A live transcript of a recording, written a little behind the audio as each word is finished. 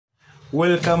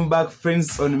Welcome back,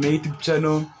 friends, on my YouTube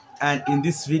channel. And in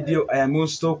this video I am going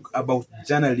to talk about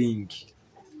journaling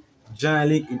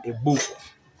in a book.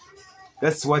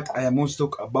 That's what I am going to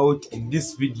talk about in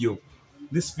this video.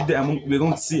 We're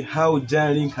going to see how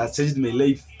journaling has changed my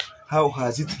life. How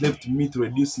has it helped me to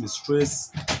reduce my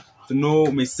stress, to know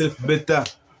myself better.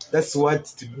 That's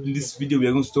what in this video we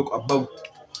are going to talk about.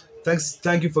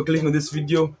 Thank you for clicking on this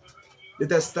video.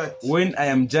 Let us start. When I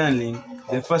am journaling,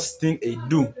 the first thing I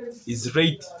do is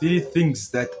write 3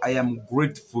 things that I am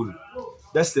grateful.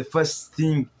 That's the first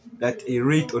thing that I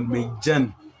write on my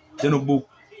journal book.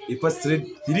 I first write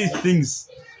 3 things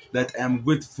that I'm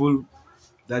grateful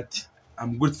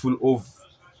of.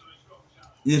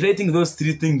 In writing those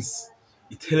 3 things,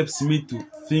 it helps me to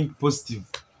think positive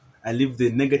and leave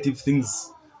the negative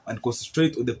things and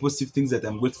concentrate on the positive things that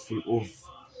I'm grateful of.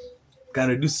 Can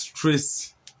reduce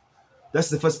stress. That's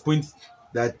the first point,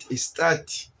 that I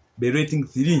start by writing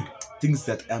 3 things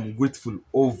that I'm grateful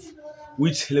of,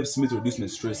 which helps me to reduce my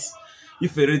stress.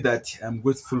 If I read that I'm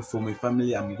grateful for my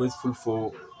family, I'm grateful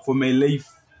for my life.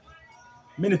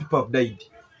 Many people have died.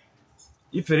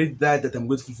 If I read that I'm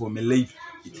grateful for my life,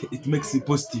 it makes me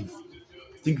positive.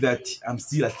 Think that I'm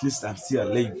still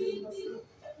alive.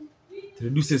 It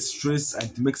reduces stress and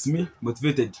it makes me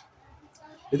motivated.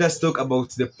 Let us talk about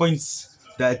the points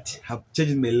that have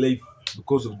changed my life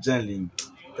because of journaling.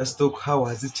 Let's talk how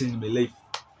has it changed my life.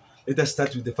 Let us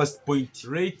start with the first point.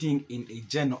 Writing in a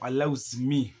journal allows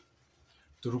me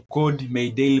to record my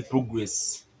daily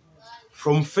progress.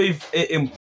 From 5 a.m.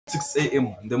 to 6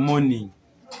 a.m. in the morning,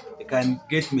 I can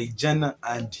get my journal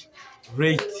and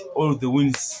write all the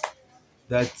wins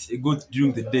that I got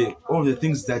during the day, all the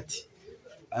things that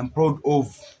I'm proud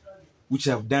of, which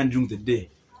I've done during the day.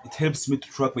 It helps me to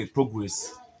track my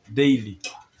progress daily.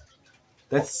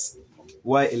 That's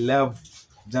why I love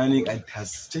journaling, and it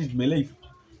has changed my life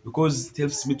because it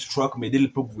helps me to track my daily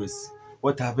progress.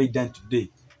 What have I done today?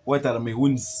 What are my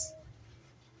wins?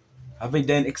 Have I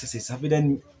done exercise? Have I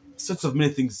done sorts of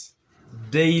many things?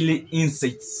 Daily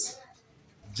insights.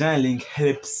 Journaling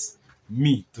helps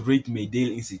me to rate my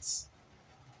daily insights.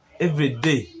 Every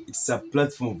day, it's a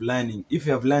platform of learning. If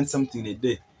you have learned something in a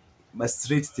day, you must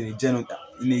write it in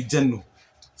a journal,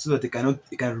 so that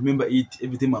I can remember it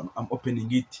every time I'm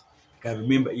opening it. I can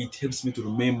remember it. Helps me to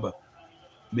remember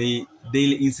my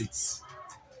daily insights.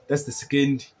 That's the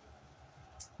second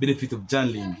benefit of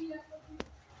journaling.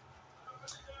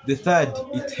 The third,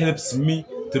 it helps me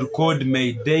to record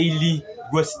my daily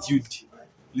gratitude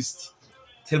list.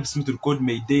 It helps me to record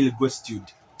my daily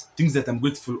gratitude, things that I'm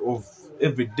grateful of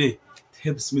every day. It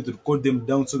helps me to record them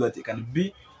down so that I can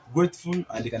be grateful and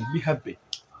I can be happy.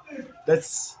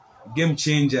 That's a game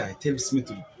changer. It helps me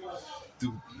to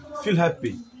feel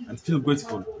happy and feel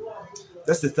grateful.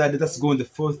 That's the third. Let us go on the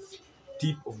fourth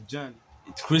tip of journaling.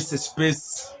 It creates a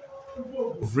space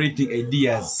of writing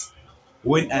ideas.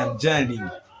 When I'm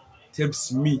journaling, it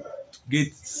helps me to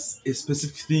get a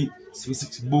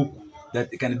specific book that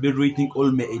I can be writing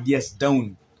all my ideas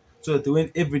down, so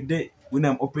that every day when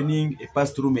I'm opening, I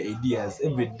pass through my ideas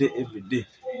every day.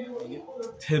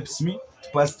 It helps me to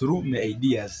pass through my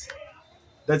ideas.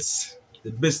 That's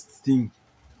the best thing.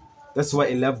 That's why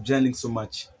I love journaling so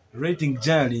much.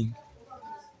 Journaling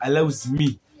allows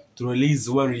me to release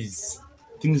worries,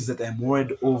 things that I'm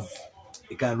worried of.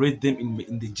 I can write them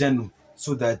in the journal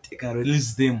so that I can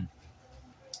release them.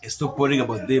 I stop worrying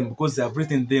about them because I've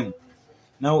written them.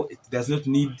 Now it does not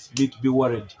need me to be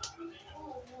worried.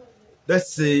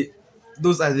 Those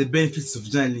are the benefits of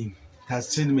journaling. It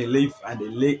has changed my life, and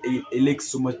I like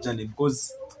so much journaling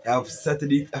because I have started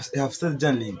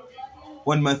journaling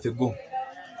 1 month ago,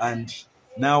 and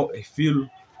now I feel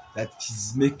that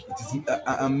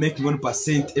I'm making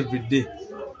 1% every day,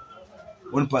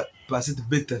 1%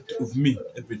 better of me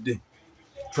every day,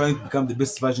 trying to become the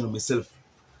best version of myself.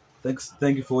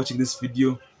 Thank you for watching this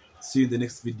video. See you in the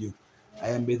next video. I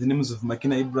am by the names of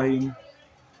Makina Ibrahim,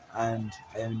 and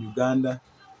I am in Uganda.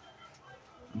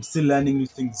 I'm still learning new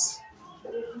things.